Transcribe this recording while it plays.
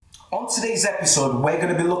On today's episode, we're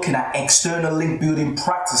going to be looking at external link building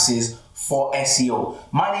practices for SEO.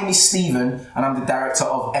 My name is Stephen and I'm the director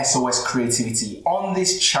of SOS Creativity. On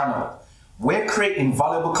this channel, we're creating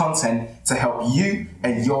valuable content to help you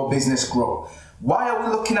and your business grow. Why are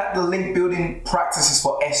we looking at the link building practices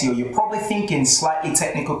for SEO? You're probably thinking slightly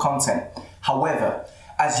technical content. However,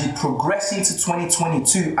 as you progress into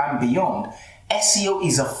 2022 and beyond, SEO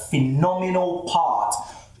is a phenomenal part,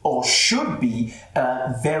 or should be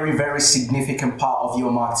a very, very significant part of your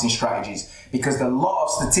marketing strategies, because the lot of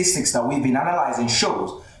statistics that we've been analyzing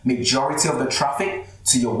shows majority of the traffic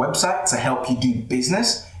to your website to help you do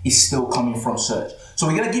business is still coming from search. So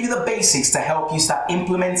we're going to give you the basics to help you start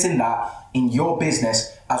implementing that in your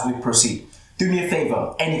business as we proceed. Do me a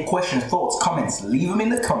favor, any questions, thoughts, comments, leave them in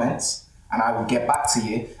the comments and I will get back to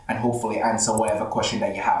you and hopefully answer whatever question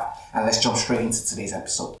that you have. And let's jump straight into today's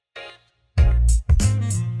episode.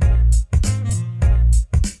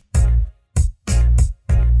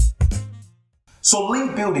 So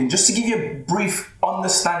link building, just to give you a brief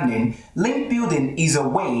understanding, link building is a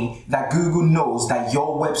way that Google knows that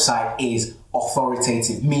your website is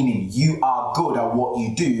authoritative, meaning you are good at what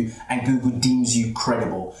you do and Google deems you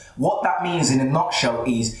credible. What that means in a nutshell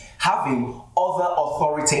is having other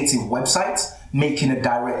authoritative websites making a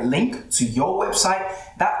direct link to your website.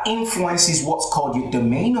 That influences what's called your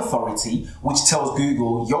domain authority, which tells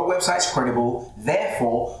Google your website's credible,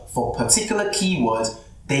 therefore for particular keywords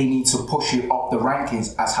they need to push you up the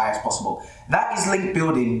rankings as high as possible. That is link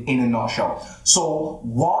building in a nutshell. So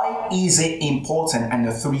why is it important, and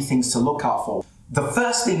the three things to look out for? The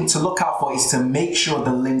first thing to look out for is to make sure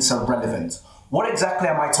the links are relevant. What exactly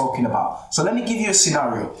am I talking about? So let me give you a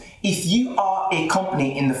scenario. If you are a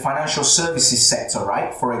company in the financial services sector,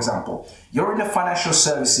 right? For example, you're in the financial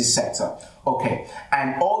services sector, okay,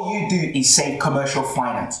 and all you do is say commercial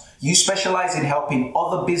finance. You specialize in helping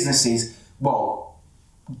other businesses,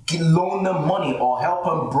 loan them money or help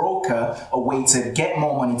them broker a way to get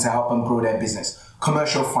more money to help them grow their business.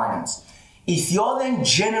 Commercial finance. If you're then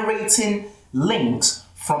generating links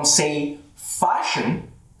from, say, fashion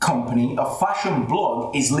company, a fashion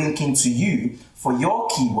blog is linking to you for your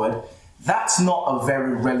keyword, that's not a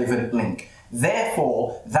very relevant link.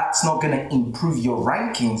 Therefore, that's not going to improve your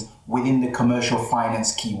rankings within the commercial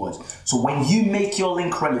finance keywords. So when you make your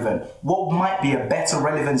link relevant, what might be a better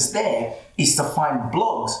relevance there is to find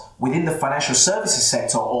blogs within the financial services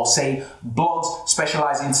sector, or say blogs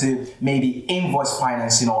specialize into maybe invoice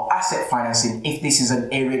financing or asset financing, if this is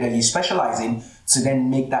an area that you specialize in, to then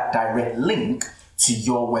make that direct link to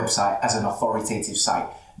your website as an authoritative site.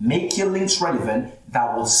 Make your links relevant.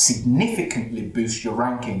 That will significantly boost your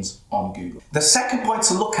rankings on Google. The second point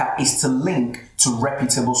to look at is to link to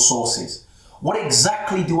reputable sources. What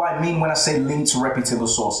exactly do I mean when I say link to reputable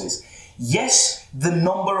sources? Yes, the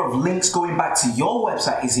number of links going back to your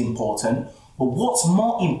website is important, but what's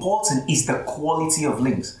more important is the quality of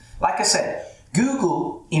links. Like I said,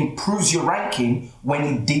 Google improves your ranking when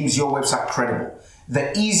it deems your website credible.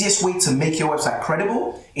 The easiest way to make your website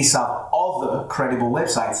credible is to have other credible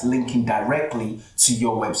websites linking directly to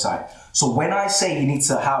your website. So when I say you need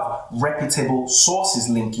to have reputable sources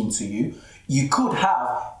linking to you, you could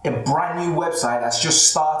have a brand new website that's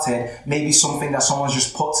just started, maybe something that someone's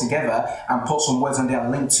just put together and put some words on there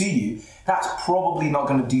and link to you. That's probably not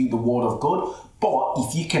going to do the world of good. But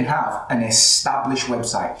if you can have an established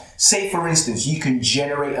website, say for instance, you can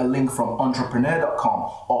generate a link from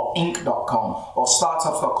entrepreneur.com or inc.com or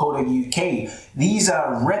startups.co.uk. These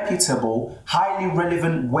are reputable, highly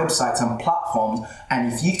relevant websites and platforms.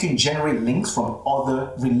 And if you can generate links from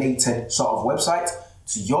other related sort of websites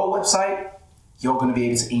to your website, you're going to be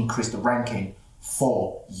able to increase the ranking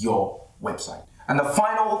for your website. And the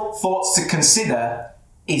final thoughts to consider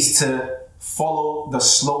is to follow the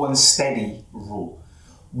slow and steady rule.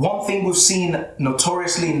 One thing we've seen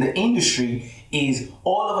notoriously in the industry is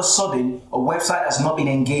all of a sudden a website that's not been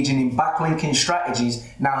engaging in backlinking strategies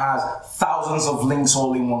now has thousands of links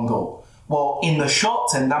all in one go. Well, in the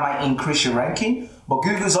short term, that might increase your ranking, but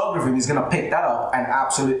Google's algorithm is going to pick that up and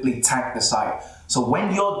absolutely tank the site. So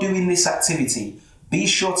when you're doing this activity, be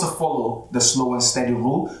sure to follow the slow and steady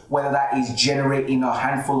rule, whether that is generating a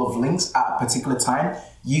handful of links at a particular time.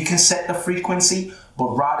 You can set the frequency,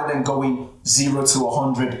 but rather than going 0 to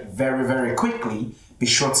 100 very, very quickly, be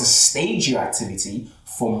sure to stage your activity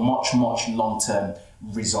for much, much long-term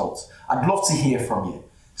results. I'd love to hear from you.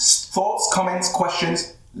 Thoughts, comments,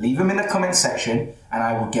 questions, leave them in the comment section and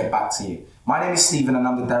I will get back to you. My name is Stephen and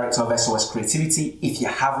I'm the director of SOS Creativity. If you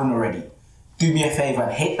haven't already, do me a favor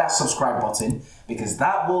and hit that subscribe button, because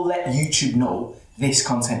that will let YouTube know this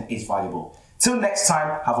content is valuable. Till next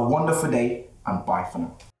time, have a wonderful day and bye for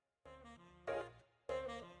now.